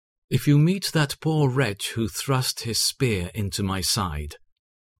If you meet that poor wretch who thrust his spear into my side.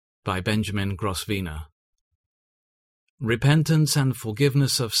 By Benjamin Grosvenor. Repentance and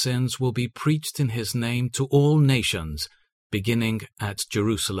forgiveness of sins will be preached in his name to all nations, beginning at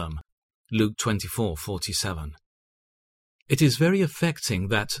Jerusalem. Luke 24:47. It is very affecting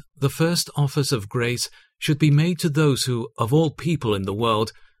that the first offers of grace should be made to those who, of all people in the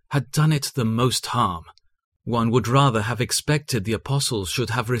world, had done it the most harm. One would rather have expected the apostles should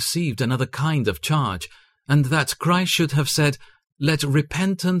have received another kind of charge, and that Christ should have said, "Let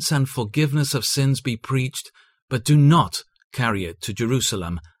repentance and forgiveness of sins be preached, but do not carry it to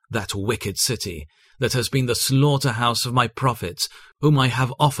Jerusalem, that wicked city, that has been the slaughterhouse of my prophets, whom I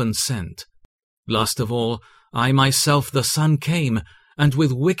have often sent. Last of all, I myself the Son came, and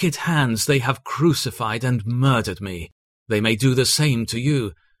with wicked hands they have crucified and murdered me. They may do the same to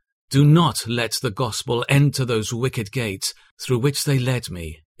you. Do not let the gospel enter those wicked gates through which they led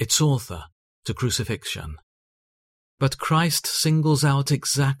me, its author, to crucifixion." But Christ singles out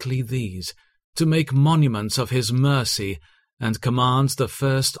exactly these, to make monuments of his mercy, and commands the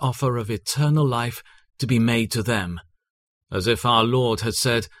first offer of eternal life to be made to them, as if our Lord had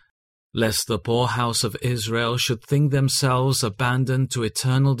said, "Lest the poor house of Israel should think themselves abandoned to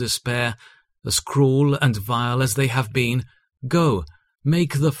eternal despair, as cruel and vile as they have been, go,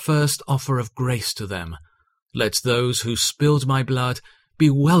 make the first offer of grace to them. Let those who spilled my blood be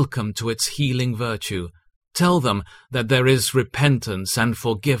welcome to its healing virtue. Tell them that there is repentance and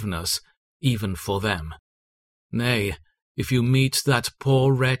forgiveness, even for them. Nay, if you meet that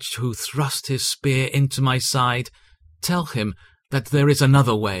poor wretch who thrust his spear into my side, tell him that there is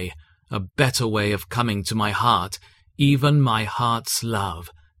another way, a better way of coming to my heart, even my heart's love.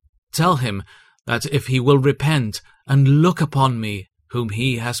 Tell him that if he will repent and look upon me, whom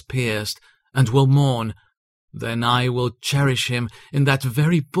he has pierced, and will mourn, then I will cherish him in that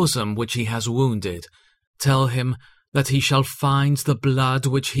very bosom which he has wounded. Tell him that he shall find the blood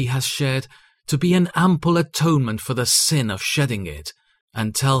which he has shed to be an ample atonement for the sin of shedding it,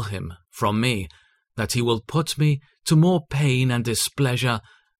 and tell him, from me, that he will put me to more pain and displeasure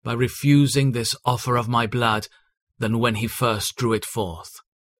by refusing this offer of my blood than when he first drew it forth.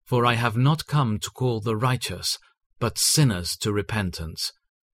 For I have not come to call the righteous, but sinners to repentance.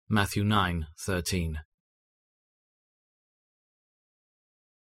 Matthew 9:13.